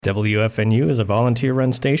WFNU is a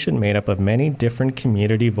volunteer-run station made up of many different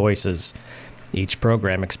community voices. Each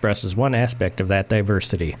program expresses one aspect of that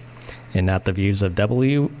diversity, and not the views of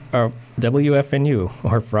WFNU or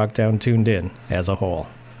Frogtown Tuned In as a whole.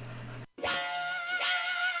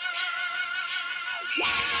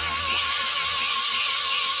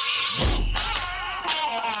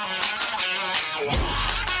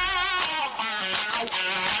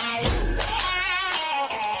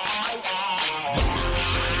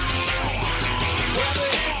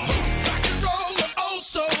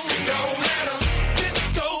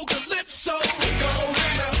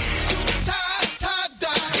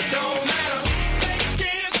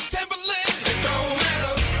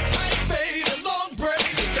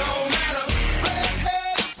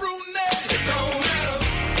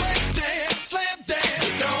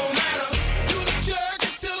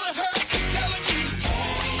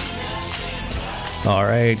 All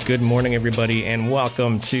right, good morning, everybody, and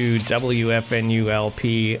welcome to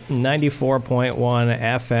WFNU-LP 94.1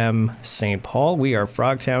 FM St. Paul. We are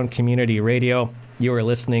Frogtown Community Radio. You are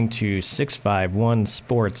listening to 651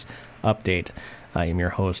 Sports Update. I am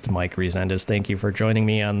your host, Mike Resendez. Thank you for joining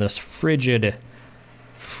me on this frigid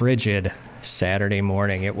Saturday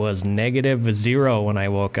morning. It was -0 when I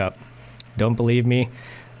woke up. Don't believe me?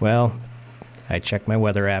 Well, I checked my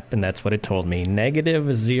weather app, and that's what it told me.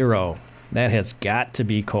 -0. That has got to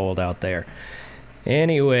be cold out there.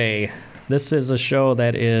 Anyway, this is a show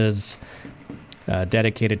that is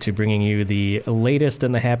dedicated to bringing you the latest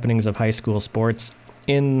in the happenings of high school sports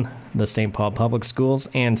in the St. Paul Public Schools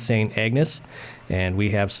and St. Agnes. And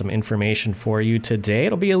we have some information for you today.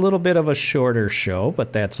 It'll be a little bit of a shorter show,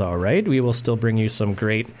 but that's all right. We will still bring you some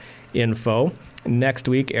great info. Next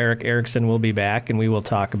week, Eric Erickson will be back, and we will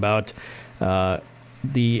talk about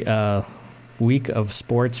the week of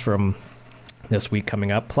sports from this week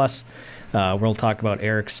coming up. Plus, we'll talk about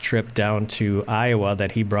Eric's trip down to Iowa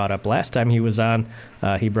that he brought up last time he was on.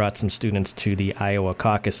 He brought some students to the Iowa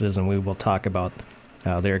caucuses, and we will talk about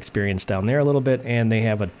their experience down there a little bit, and they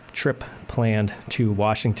have a trip planned to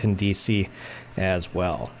Washington, D.C. as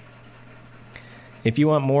well. If you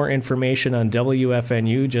want more information on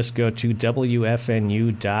WFNU, just go to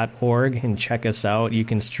WFNU.org and check us out. You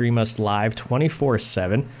can stream us live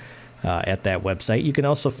 24/7. At that website. You can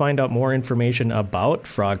also find out more information about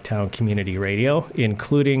Frogtown Community Radio,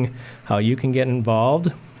 including how you can get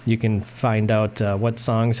involved. You can find out what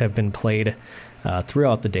songs have been played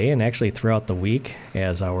throughout the day and actually throughout the week,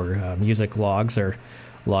 as our music logs are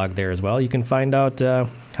logged there as well. You can find out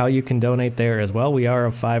how you can donate there as well. We are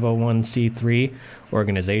a 501c3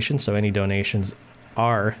 organization, so any donations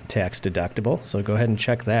are tax deductible. So go ahead and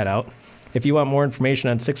check that out. If you want more information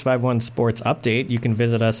on 651 Sports Update, you can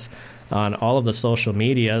visit us on all of the social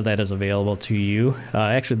media that is available to you.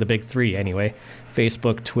 Actually, the big three anyway.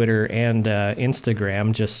 Facebook, Twitter, and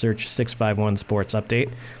Instagram. Just search 651 Sports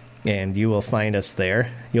Update, and you will find us there.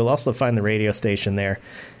 You'll also find the radio station there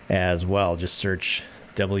as well. Just search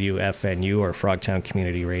WFNU or Frogtown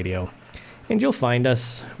Community Radio, and you'll find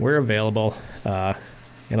us. We're available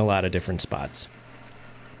in a lot of different spots.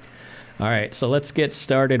 All right, so let's get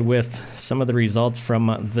started with some of the results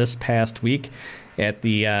from this past week. At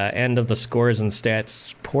the end of the scores and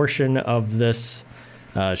stats portion of this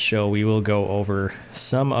show, we will go over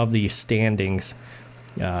some of the standings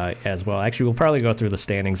as well. Actually, we'll probably go through the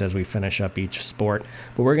standings as we finish up each sport.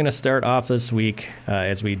 But we're going to start off this week,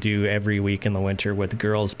 as we do every week in the winter, with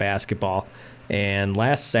girls basketball. And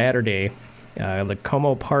last Saturday, the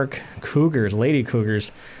Como Park Cougars, Lady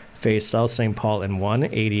Cougars, faced South St. Paul and won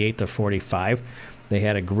 88-45. They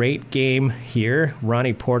had a great game here.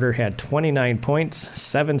 Ronnie Porter had 29 points,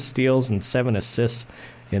 7 steals, and 7 assists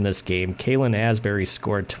in this game. Kaylin Asbury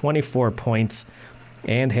scored 24 points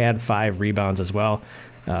and had 5 rebounds as well.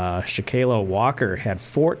 Shaquilla Walker had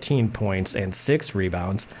 14 points and 6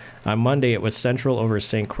 rebounds. On Monday, it was Central over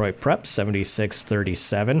St. Croix Prep,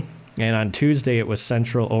 76-37. And on Tuesday, it was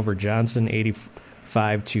Central over Johnson,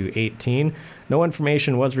 85-18. No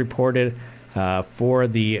information was reported for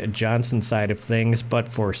the Johnson side of things, but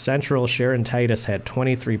for Central, Sharon Titus had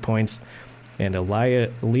 23 points, and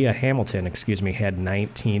Leah Hamilton, had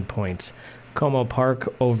 19 points. Como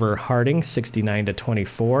Park over Harding,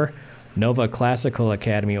 69-24. Nova Classical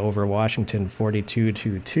Academy over Washington,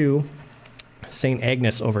 42-2. St.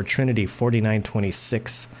 Agnes over Trinity,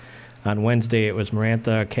 49-26. On Wednesday, it was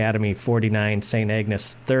Marantha Academy, 49, St.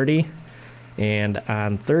 Agnes, 30. And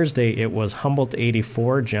on Thursday, it was Humboldt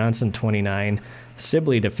 84, Johnson 29.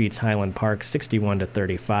 Sibley defeats Highland Park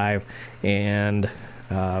 61-35. And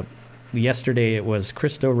yesterday, it was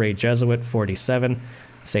Cristo Rey Jesuit 47,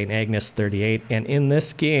 St. Agnes 38. And in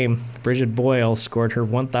this game, Bridget Boyle scored her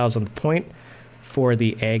 1,000th point for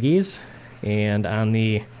the Aggies. And on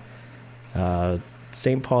the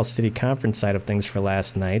St. Paul City Conference side of things for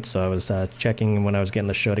last night, so I was checking when I was getting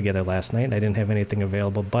the show together last night, and I didn't have anything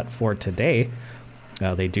available, but for today,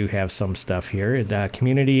 they do have some stuff here.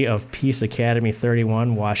 Community of Peace Academy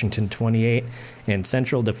 31, Washington 28, and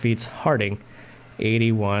Central defeats Harding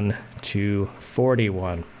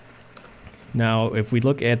 81-41. Now, if we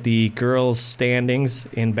look at the girls' standings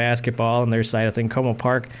in basketball on their side of things, Como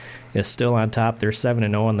Park is still on top. They're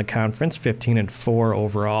 7-0 in the conference, 15-4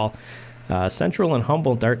 overall. Central and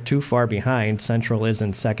Humboldt aren't too far behind. Central is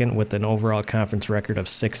in second with an overall conference record of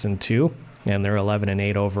 6-2, and they're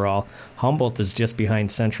 11-8 overall. Humboldt is just behind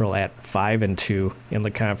Central at 5-2 in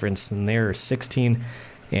the conference, and they're 16-5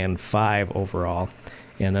 overall.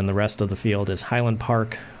 And then the rest of the field is Highland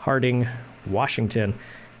Park, Harding, Washington,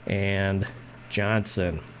 and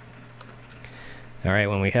Johnson. All right,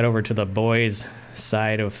 when we head over to the boys'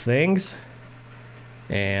 side of things,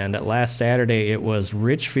 and last Saturday it was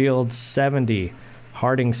Richfield 70,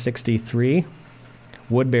 Harding 63,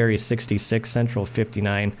 Woodbury 66, Central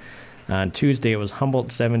 59. On Tuesday it was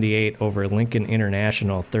Humboldt 78 over Lincoln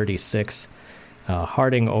International 36,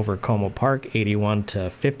 Harding over Como Park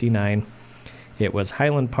 81-59. It was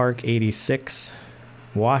Highland Park 86,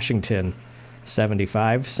 Washington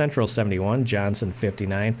 75, Central 71, Johnson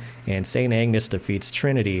 59, and St. Agnes defeats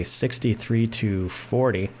Trinity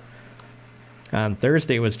 63-40. On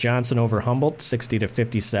Thursday, it was Johnson over Humboldt,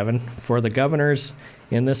 60-57. For the Governors,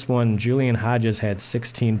 in this one, Julian Hodges had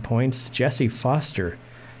 16 points. Jesse Foster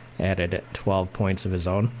added 12 points of his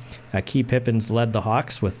own. Key Pippins led the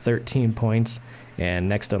Hawks with 13 points. And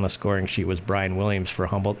next on the scoring sheet was Brian Williams for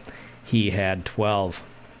Humboldt. He had 12.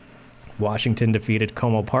 Washington defeated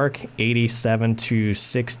Como Park,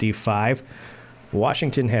 87-65.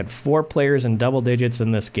 Washington had 4 players in double digits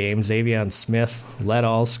in this game. Xavier Smith led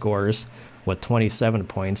all scorers with 27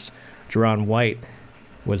 points. Jerron White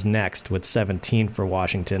was next with 17 for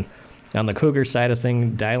Washington. On the Cougar side of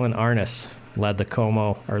things, Dylan Arnis led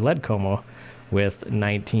Como with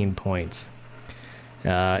 19 points.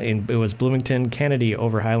 It was Bloomington Kennedy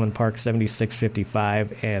over Highland Park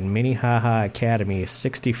 76-55 and Minnehaha Academy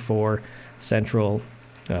 64, Central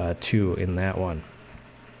 2 in that one.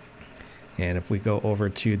 And if we go over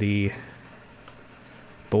to the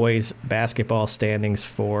boys basketball standings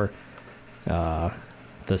for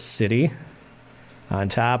the city, on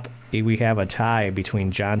top we have a tie between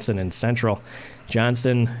Johnson and Central.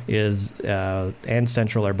 Johnson is and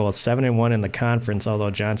Central are both 7-1 in the conference, although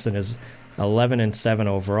Johnson is 11-7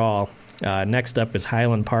 overall. Next up is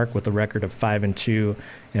Highland Park with a record of 5-2,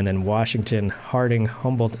 and then Washington, Harding,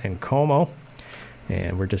 Humboldt, and Como.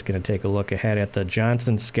 And we're just going to take a look ahead at the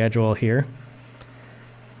Johnson schedule here.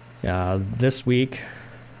 This week,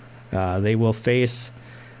 they will face,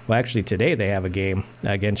 well, actually today they have a game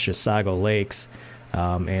against Chisago Lakes,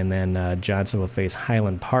 and then Johnson will face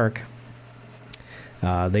Highland Park.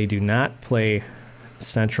 They do not play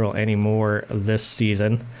Central anymore this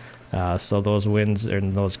season. So those wins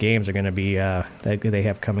and those games are going to be that they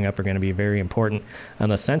have coming up are going to be very important. On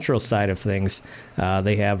the Central side of things,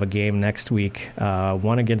 they have a game next week,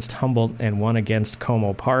 one against Humboldt and one against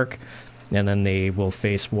Como Park, and then they will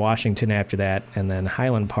face Washington after that, and then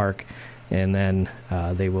Highland Park, and then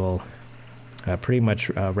they will pretty much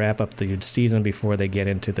wrap up the season before they get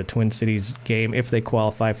into the Twin Cities game if they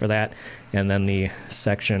qualify for that, and then the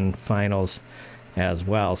section finals as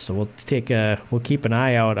well. So we'll keep an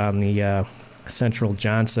eye out on the Central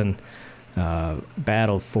Johnson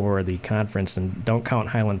battle for the conference, and don't count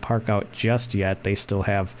Highland Park out just yet. They still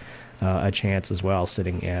have a chance as well,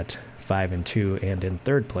 sitting at 5-2 and in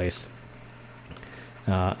third place.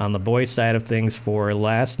 On the boys' side of things for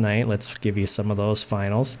last night, let's give you some of those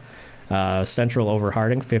finals. Central over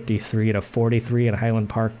Harding 53-43, and Highland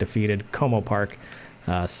Park defeated Como Park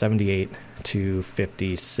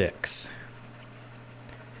 78-56.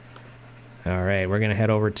 All right, we're going to head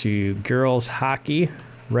over to girls hockey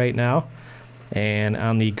right now. And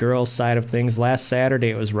on the girls' side of things, last Saturday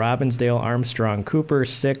it was Robbinsdale Armstrong Cooper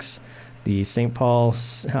 6, the St. Paul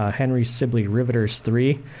Henry Sibley Riveters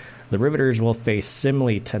 3. The Riveters will face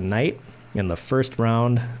Simley tonight in the first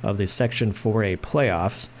round of the Section 4A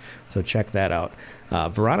playoffs, so check that out.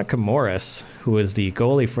 Veronica Morris, who is the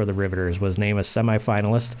goalie for the Riveters, was named a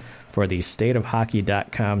semifinalist for the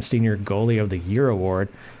StateOfHockey.com Senior Goalie of the Year Award.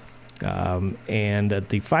 And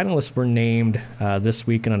the finalists were named this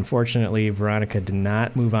week, and unfortunately, Veronica did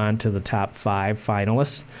not move on to the top 5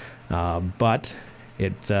 finalists, but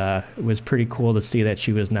it was pretty cool to see that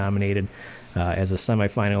she was nominated as a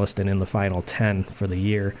semifinalist and in the final 10 for the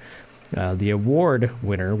year. The award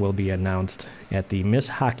winner will be announced at the Miss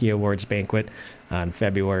Hockey Awards banquet on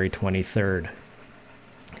February 23rd.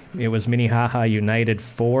 It was Minnehaha United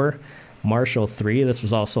 4, Marshall 3. This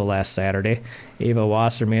was also last Saturday. Ava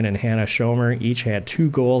Wasserman and Hannah Schomer each had 2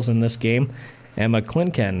 goals in this game. Emma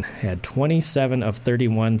Klinken had 27 of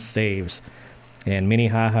 31 saves. And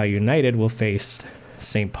Minnehaha United will face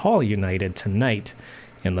St. Paul United tonight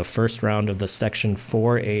in the first round of the Section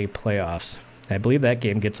 4A playoffs. I believe that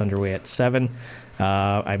game gets underway at 7.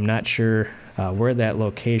 I'm not sure where that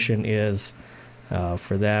location is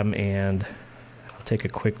for them, and I'll take a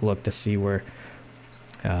quick look to see where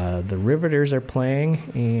the Riveters are playing,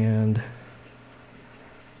 and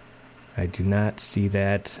I do not see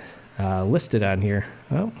that listed on here.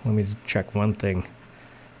 Oh, let me check one thing.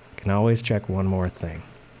 Can always check one more thing.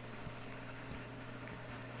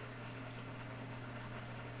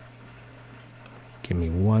 Give me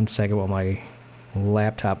 1 second while my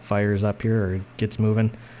laptop fires up here or gets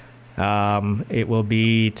moving. It will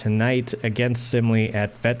be tonight against Simley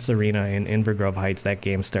at Vets Arena in Inver Grove Heights. That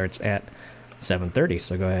game starts at 7:30,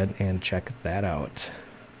 so go ahead and check that out.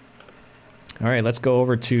 All right, let's go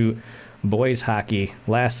over to boys hockey.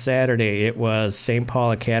 Last Saturday, it was St.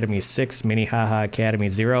 Paul Academy 6, Minnehaha Academy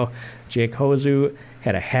 0. Jake Hozu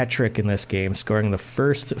had a hat trick in this game, scoring the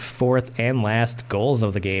first, fourth, and last goals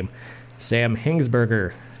of the game. Sam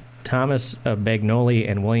Hingsberger, Thomas Bagnoli,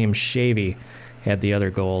 and William Shavy had the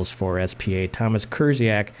other goals for SPA. Thomas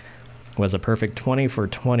Kurziak was a perfect 20 for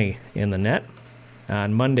 20 in the net.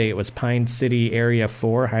 On Monday, it was Pine City Area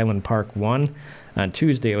 4, Highland Park 1. On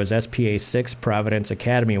Tuesday, it was SPA 6, Providence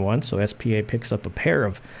Academy 1. So SPA picks up a pair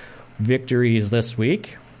of victories this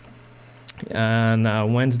week.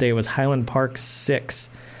 On Wednesday, it was Highland Park 6,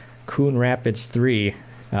 Coon Rapids 3.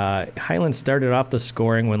 Highland started off the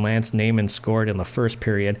scoring when Lance Naiman scored in the first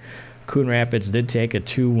period. Coon Rapids did take a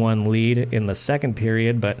 2-1 lead in the second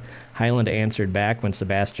period, but Highland answered back when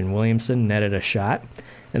Sebastian Williamson netted a shot.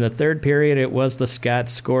 In the third period, it was the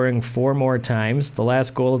Scots scoring 4 more times. The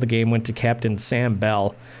last goal of the game went to Captain Sam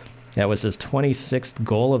Bell. That was his 26th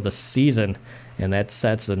goal of the season, and that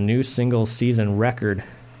sets a new single-season record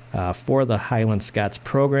for the Highland Scots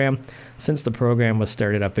program since the program was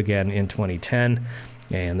started up again in 2010,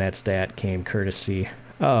 and that stat came courtesy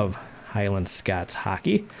of Highland Scots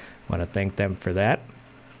Hockey. I want to thank them for that.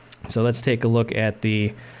 So let's take a look at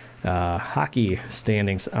the hockey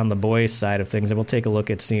standings on the boys' side of things, and we'll take a look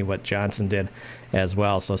at seeing what Johnson did as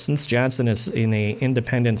well. So since Johnson is in an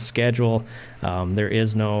independent schedule, there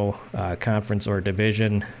is no conference or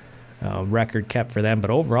division record kept for them, but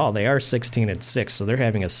overall they are 16-6, so they're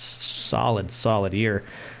having a solid year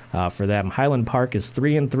for them. Highland Park is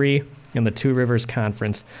 3-3 in the Two Rivers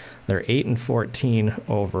Conference. They're 8-14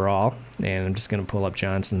 overall, and I'm just going to pull up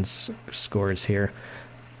Johnson's scores here.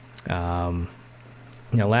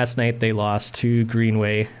 Now, last night they lost to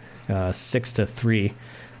Greenway 6-3,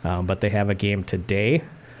 but they have a game today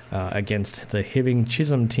against the Hibbing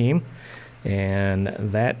Chisholm team, and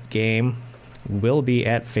that game will be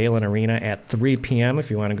at Phelan Arena at 3 p.m.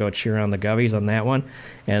 if you want to go cheer on the Govies on that one.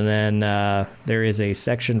 And then there is a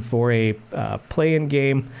Section 4A play-in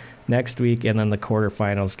game next week, and then the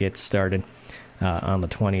quarterfinals get started on the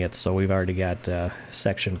 20th. So we've already got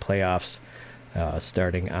section playoffs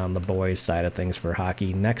starting on the boys' side of things for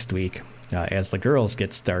hockey next week as the girls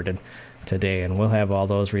get started today. And we'll have all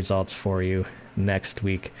those results for you next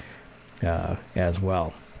week as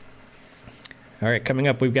well. All right, coming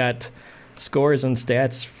up, we've got scores and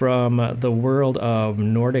stats from the world of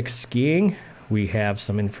Nordic skiing. We have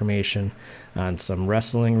some information on some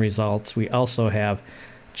wrestling results. We also have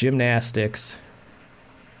gymnastics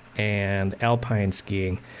and alpine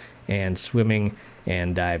skiing and swimming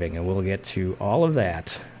and diving, and we'll get to all of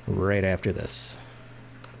that right after this.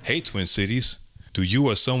 Hey, Twin Cities. Do you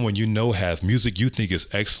or someone you know have music you think is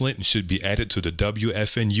excellent and should be added to the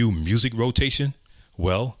WFNU music rotation?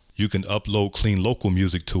 Well, you can upload clean local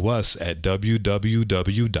music to us at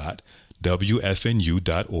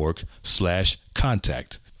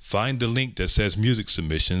www.wfnu.org/contact. Find the link that says music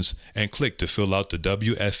submissions and click to fill out the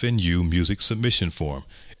WFNU music submission form.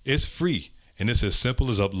 It's free, and it's as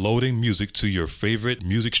simple as uploading music to your favorite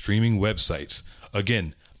music streaming websites.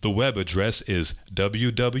 Again, the web address is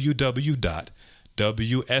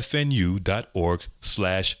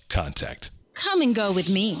www.wfnu.org/contact. Come and go with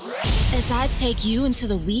me as I take you into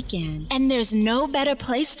the weekend. And there's no better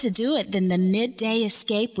place to do it than the Midday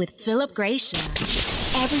Escape with Philip Gracia.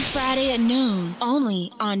 Every Friday at noon,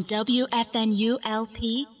 only on WFNU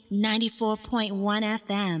LP 94.1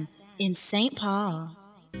 FM in St. Paul.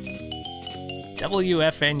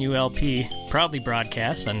 WFNULP proudly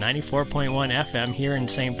broadcasts on 94.1 FM here in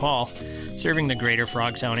St. Paul, serving the greater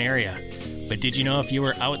Frogtown area. But did you know if you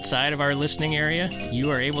were outside of our listening area, you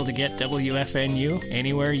are able to get WFNU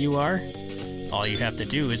anywhere you are? All you have to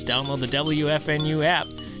do is download the WFNU app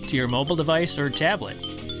to your mobile device or tablet.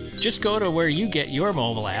 Just go to where you get your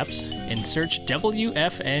mobile apps and search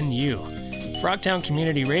WFNU. Frogtown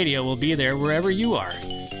Community Radio will be there wherever you are.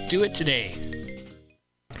 Do it today.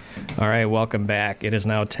 All right, welcome back. It is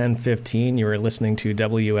now 10:15. You are listening to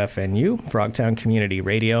WFNU, Frogtown Community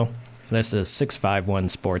Radio. This is 651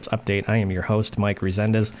 Sports Update. I am your host, Mike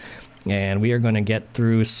Resendez, and we are going to get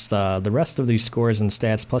through the rest of these scores and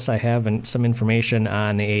stats. Plus, I have some information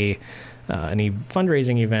on a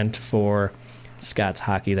fundraising event for Scots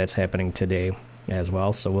Hockey that's happening today as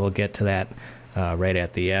well. So we'll get to that right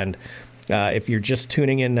at the end. If you're just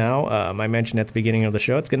tuning in now, I mentioned at the beginning of the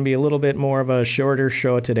show, it's going to be a little bit more of a shorter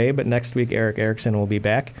show today, but next week Eric Erickson will be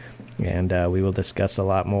back, and we will discuss a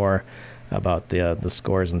lot more about the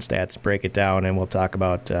scores and stats, break it down, and we'll talk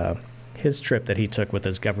about his trip that he took with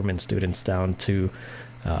his government students down to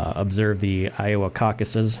observe the Iowa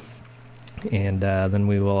caucuses. And then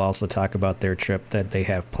we will also talk about their trip that they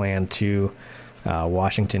have planned to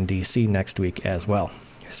Washington, D.C. next week as well.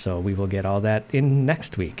 So we will get all that in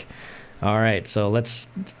next week. All right, so let's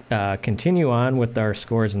continue on with our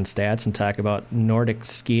scores and stats and talk about Nordic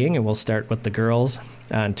skiing, and we'll start with the girls.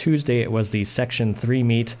 On Tuesday, it was the Section 3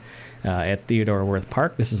 meet at Theodore Wirth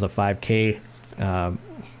Park. This is a 5K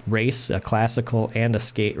race, a classical and a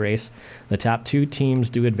skate race. The top two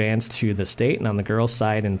teams do advance to the state, and on the girls'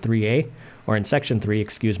 side in 3A, or in Section 3,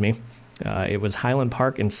 excuse me, it was Highland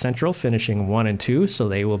Park and Central finishing 1 and 2, so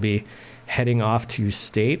they will be heading off to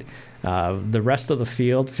state. The rest of the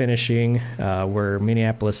field finishing were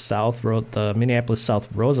Minneapolis South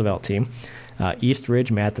Roosevelt team, East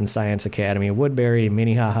Ridge Math and Science Academy, Woodbury,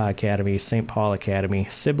 Minnehaha Academy, St. Paul Academy,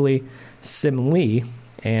 Sibley, Simley,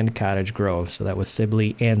 and Cottage Grove. So that was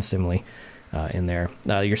Sibley and Simley in there.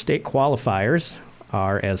 Your state qualifiers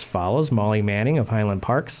are as follows: Molly Manning of Highland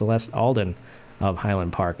Park, Celeste Alden of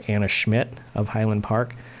Highland Park, Anna Schmidt of Highland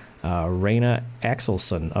Park, Raina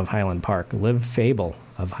Axelson of Highland Park, Liv Fable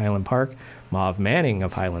of Highland Park, Mauve Manning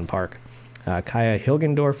of Highland Park, Kaya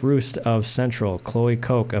Hilgendorf-Roost of Central, Chloe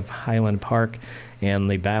Koch of Highland Park,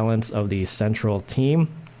 and the balance of the Central team,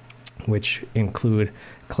 which include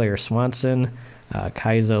Claire Swanson,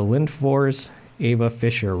 Kaisa Lindfors, Ava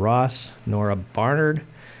Fisher-Ross, Nora Barnard,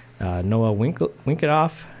 Noah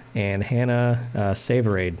Winkedoff, and Hannah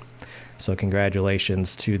Saverade. So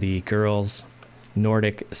congratulations to the girls'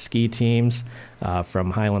 Nordic ski teams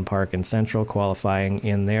from Highland Park and Central qualifying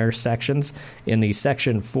in their sections. In the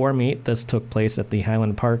Section 4 meet, this took place at the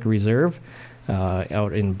Highland Park Reserve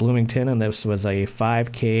out in Bloomington, and this was a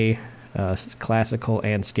 5K classical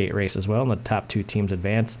and skate race as well, and the top two teams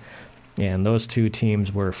advance. And those two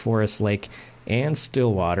teams were Forest Lake and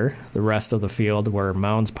Stillwater. The rest of the field were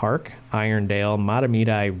Mounds Park, Irondale,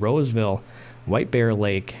 Matamidi, Roseville, White Bear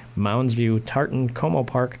Lake, Mounds View, Tartan, Como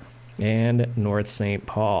Park, and North St.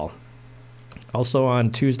 Paul. Also on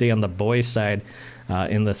Tuesday on the boys' side,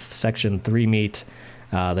 in the Section 3 meet,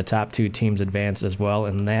 the top two teams advanced as well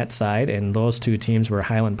in that side, and those two teams were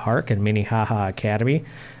Highland Park and Minnehaha Academy.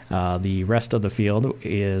 The rest of the field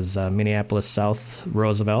is Minneapolis South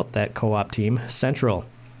Roosevelt, that co-op team. Central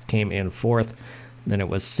came in fourth. Then it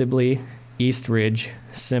was Sibley, East Ridge,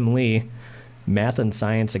 Simley, Math and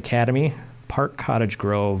Science Academy, Park Cottage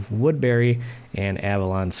Grove, Woodbury, and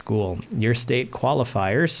Avalon School. Your state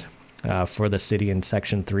qualifiers for the city in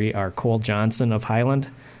Section 3 are Cole Johnson of Highland,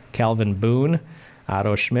 Calvin Boone,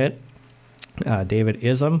 Otto Schmidt, David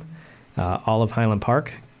Ism, all of Highland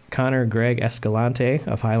Park, Connor Greg Escalante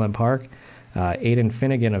of Highland Park, Aiden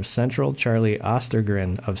Finnegan of Central, Charlie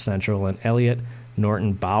Ostergren of Central, and Elliot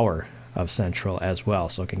Norton Bauer of Central as well.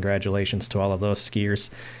 So congratulations to all of those skiers.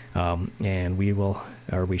 And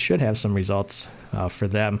we should have some results for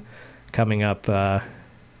them coming up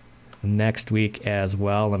next week as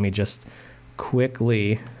well. Let me just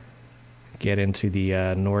quickly get into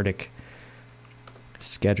the Nordic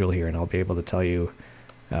schedule here, and I'll be able to tell you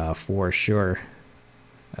for sure.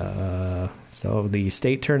 So the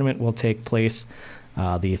state tournament will take place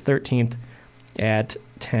the 13th at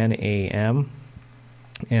 10 a.m.,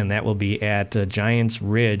 and that will be at Giants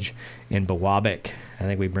Ridge in Biwabik. I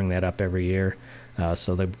think we bring that up every year.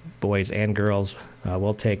 So the boys and girls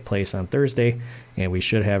will take place on Thursday, and we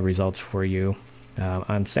should have results for you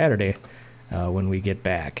on Saturday when we get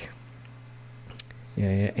back.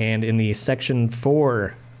 And in the Section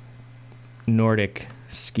 4 Nordic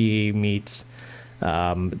ski meets,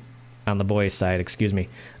 on on the boys' side, excuse me.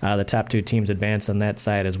 The top two teams advanced on that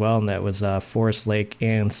side as well, and that was Forest Lake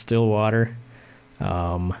and Stillwater.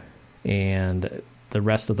 And the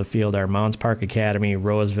rest of the field are Mounds Park Academy,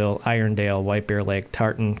 Roseville, Irondale, White Bear Lake,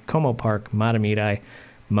 Tartan, Como Park, Matamidi,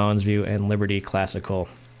 Mounds View, and Liberty Classical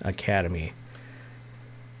Academy.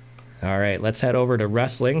 All right, let's head over to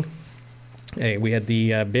wrestling. Hey, we had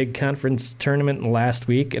the big conference tournament last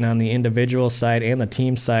week, and on the individual side and the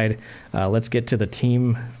team side, let's get to the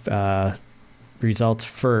team results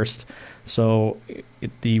first. So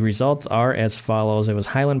the results are as follows. It was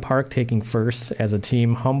Highland Park taking first as a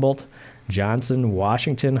team, Humboldt, Johnson,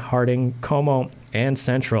 Washington, Harding, Como, and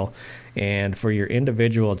Central. And for your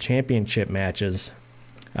individual championship matches,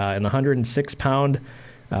 in the 106-pound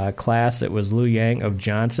class, it was Liu Yang of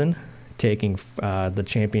Johnson taking the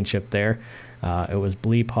championship there. It was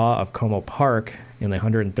Blee Paw of Como Park in the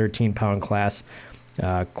 113-pound class.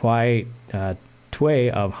 Kwai Tway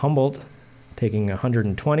of Humboldt taking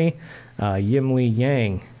 120. Yim Lee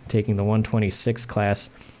Yang taking the 126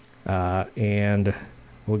 class. And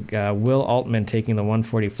Will Altman taking the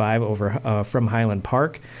 145 over from Highland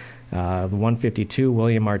Park. The 152,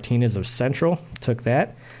 William Martinez of Central took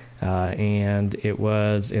that. And it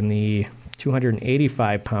was in the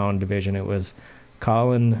 285-pound division. It was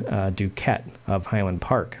Colin Duquette of Highland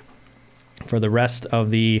Park. For the rest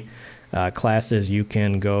of the classes, you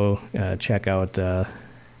can go check out the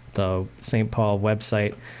St. Paul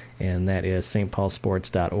website, and that is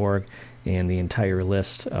stpaulsports.org, and the entire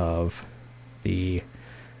list of the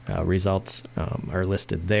results are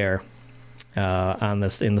listed there. In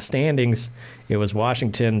the standings, it was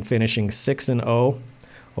Washington finishing 6-0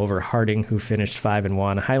 over Harding, who finished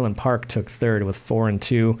 5-1. Highland Park took third with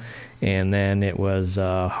 4-2, and then it was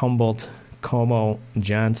Humboldt, Como,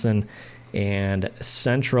 Johnson, and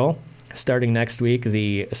Central. Starting next week,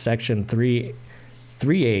 the Section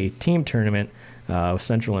 3A team tournament,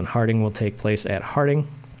 Central and Harding will take place at Harding.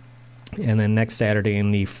 And then next Saturday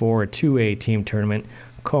in the 4-2A team tournament,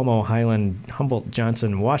 Como, Highland, Humboldt,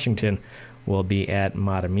 Johnson, Washington will be at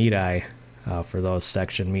Matamidi for those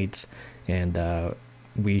section meets. And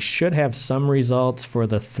we should have some results for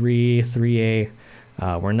the 3A.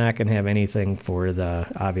 We're not going to have anything for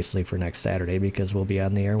obviously for next Saturday, because we'll be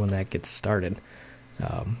on the air when that gets started.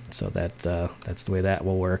 So that's the way that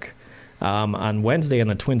will work. On Wednesday in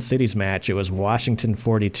the Twin Cities match, it was Washington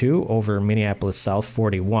 42 over Minneapolis South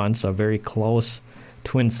 41. So a very close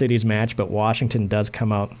Twin Cities match, but Washington does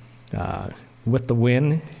come out with the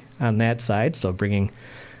win on that side, so bringing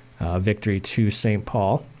victory to St.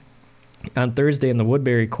 Paul. On Thursday in the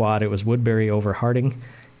Woodbury quad, it was Woodbury over Harding,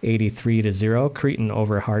 83-0. Cretin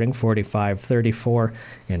over Harding, 45-34,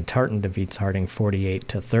 and Tartan defeats Harding,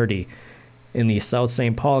 48-30. In the South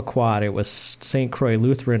St. Paul quad, it was St. Croix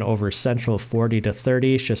Lutheran over Central,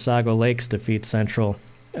 40-30. Chisago Lakes defeats Central,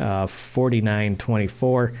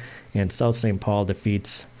 49-24, and South St. Paul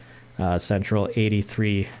defeats Central,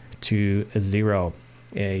 83-0.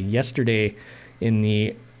 Yesterday in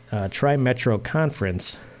the Tri-Metro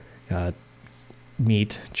Conference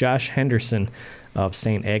meet, Josh Henderson of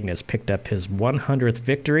St. Agnes picked up his 100th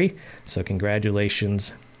victory. So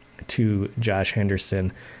congratulations to Josh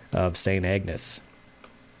Henderson of St. Agnes.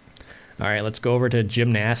 All right, let's go over to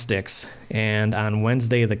gymnastics. And on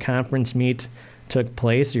Wednesday, the conference meet took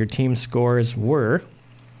place. Your team scores were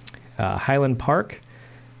Highland Park,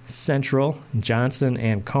 Central, Johnson,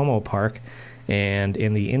 and Como Park. And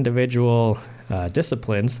in the individual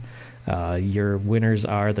disciplines, your winners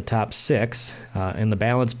are the top six. In the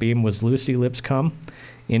balance beam was Lucy Lipscomb,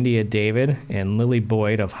 India David, and Lily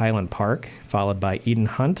Boyd of Highland Park, followed by Eden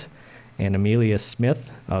Hunt and Amelia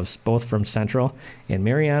Smith, both from Central, and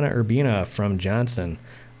Mariana Urbina from Johnson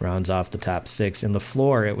rounds off the top six. In the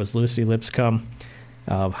floor, it was Lucy Lipscomb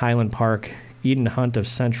of Highland Park, Eden Hunt of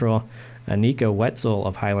Central, Anika Wetzel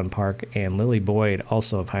of Highland Park, and Lily Boyd,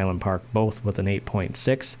 also of Highland Park, both with an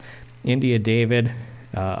 8.6. India David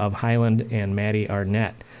of Highland and Maddie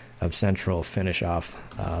Arnett of Central finish off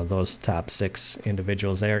those top six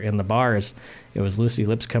individuals there. In the bars, it was Lucy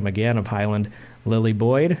Lipscomb again of Highland, Lily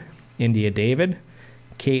Boyd, India David,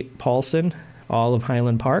 Kate Paulson, all of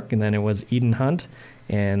Highland Park, and then it was Eden Hunt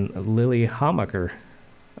and Lily Hamaker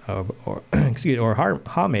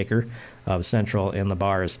Hawmaker of Central in the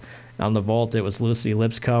bars. On the vault, it was Lucy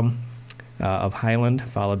Lipscomb of Highland,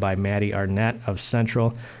 followed by Maddie Arnett of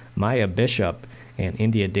Central. Maya Bishop and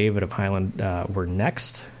India David of Highland were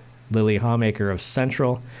next. Lily Hawmaker of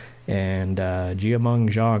Central and Jiameng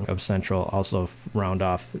Zhang of Central also round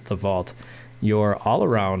off the vault. Your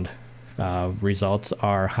all-around results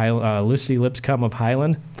are Lucy Lipscomb of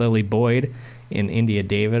Highland, Lily Boyd, in India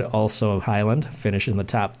David, also of Highland, finish in the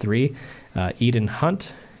top 3. Eden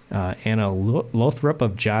Hunt, Anna Lothrop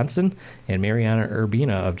of Johnson, and Mariana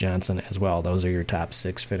Urbina of Johnson as well. Those are your top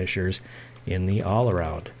 6 finishers in the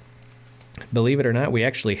all-around. Believe it or not, we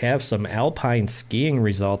actually have some alpine skiing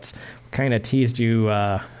results. Kind of teased you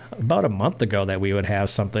about a month ago that we would have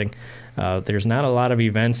something. There's not a lot of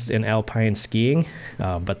events in alpine skiing,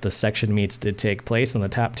 but the section meets did take place, and the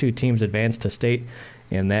top 2 teams advanced to state,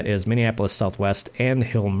 and that is Minneapolis Southwest and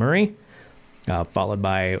Hill Murray, followed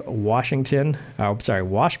by Washburn,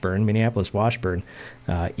 Minneapolis Washburn,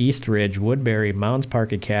 East Ridge, Woodbury, Mounds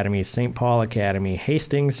Park Academy, St. Paul Academy,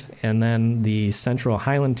 Hastings, and then the Central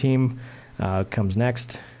Highland team comes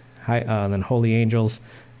next, then Holy Angels,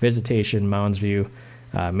 Visitation, Mounds View,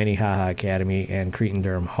 Minnehaha Academy, and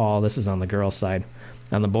Cretin-Durham Hall. This is on the girls' side.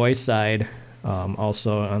 On the boys' side,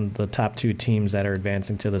 also on the top 2 teams that are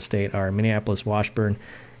advancing to the state are Minneapolis Washburn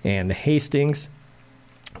and Hastings,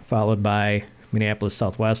 followed by Minneapolis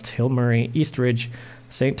Southwest, Hill Murray, East Ridge,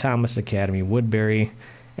 St. Thomas Academy, Woodbury,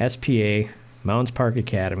 SPA, Mounds Park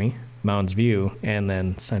Academy, Mounds View, and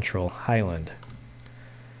then Central Highland.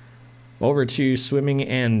 Over to swimming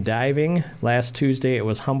and diving. Last Tuesday, it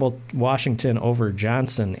was Humboldt, Washington over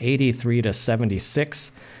Johnson,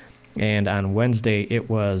 83-76. And on Wednesday,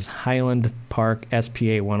 it was Highland Park,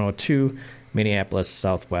 SPA 102, Minneapolis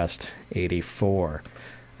Southwest 84.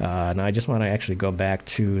 And I just want to actually go back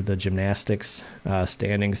to the gymnastics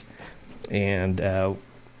standings. And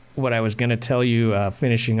what I was going to tell you,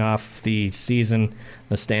 finishing off the season,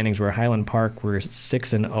 the standings were Highland Park were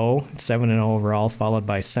 6-0, 7-0 overall, followed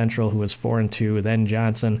by Central, who was 4-2, then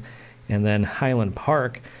Johnson, and then Highland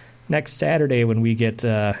Park. Next Saturday, when we get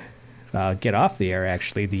off the air,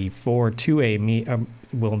 actually, the 4-2A meet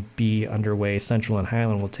will be underway. Central and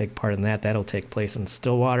Highland will take part in that. That'll take place in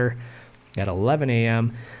Stillwater at 11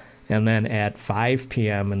 a.m., and then at 5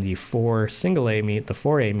 p.m. in the 4A meet, the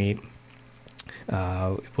 4A meet,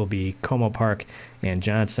 it will be Como Park and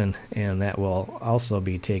Johnson, and that will also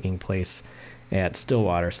be taking place at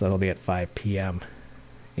Stillwater, so that'll be at 5 p.m.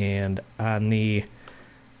 And on the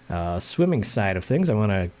swimming side of things, I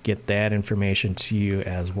want to get that information to you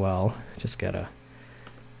as well. Just got to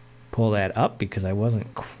pull that up because I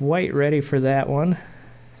wasn't quite ready for that one.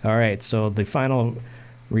 All right, so the final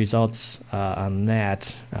results on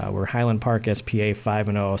that were Highland Park SPA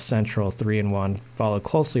 5-0, Central 3-1, followed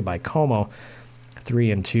closely by Como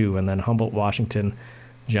 3-2, and then Humboldt, Washington,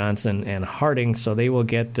 Johnson, and Harding. So they will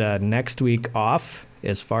get next week off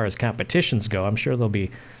as far as competitions go. I'm sure there'll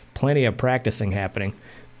be plenty of practicing happening.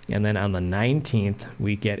 And then on the 19th,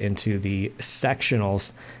 we get into the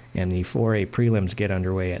sectionals, and the 4A prelims get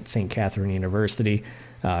underway at St. Catherine University.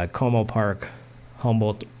 Como Park,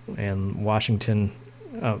 Humboldt, Washington,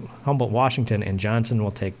 and Johnson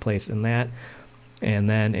will take place in that. And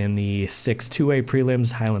then in the 6-2A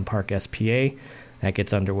prelims, Highland Park SPA, that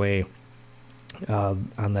gets underway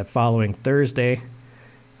on that following Thursday.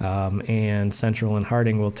 And Central and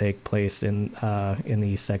Harding will take place in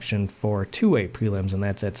the Section 4 2A prelims, and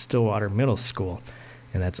that's at Stillwater Middle School.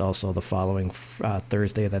 And that's also the following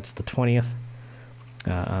Thursday. That's the 20th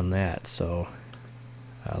on that. So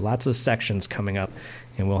lots of sections coming up,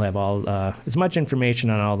 and we'll have all as much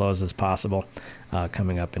information on all those as possible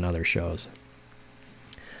coming up in other shows.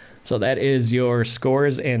 So that is your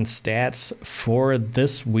scores and stats for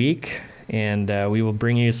this week. And we will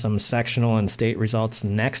bring you some sectional and state results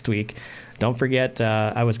next week. Don't forget,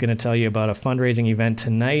 I was going to tell you about a fundraising event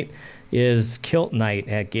tonight. Is Kilt Night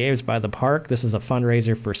at Gabe's by the Park. This is a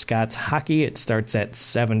fundraiser for Scots Hockey. It starts at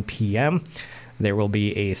 7 p.m. There will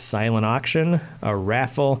be a silent auction, a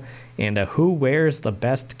raffle, and a Who Wears the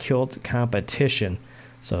Best Kilt competition.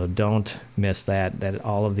 So don't miss that. That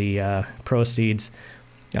all of the proceeds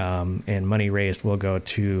and money raised will go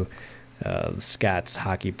to the Scots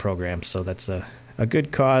hockey program. So that's a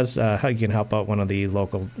good cause. How you can help out one of the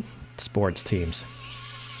local sports teams.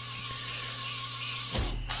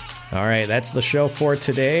 All right, that's the show for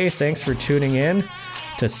today. Thanks for tuning in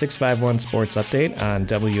to 651 Sports Update on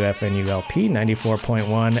WFNULP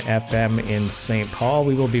 94.1 FM in St. Paul.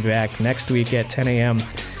 We will be back next week at 10 a.m.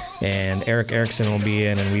 and Eric Erickson will be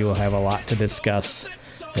in, and we will have a lot to discuss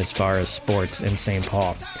as far as sports in St.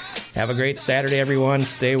 Paul. Have a great Saturday, everyone.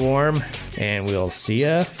 Stay warm, and we'll see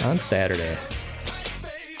you on Saturday.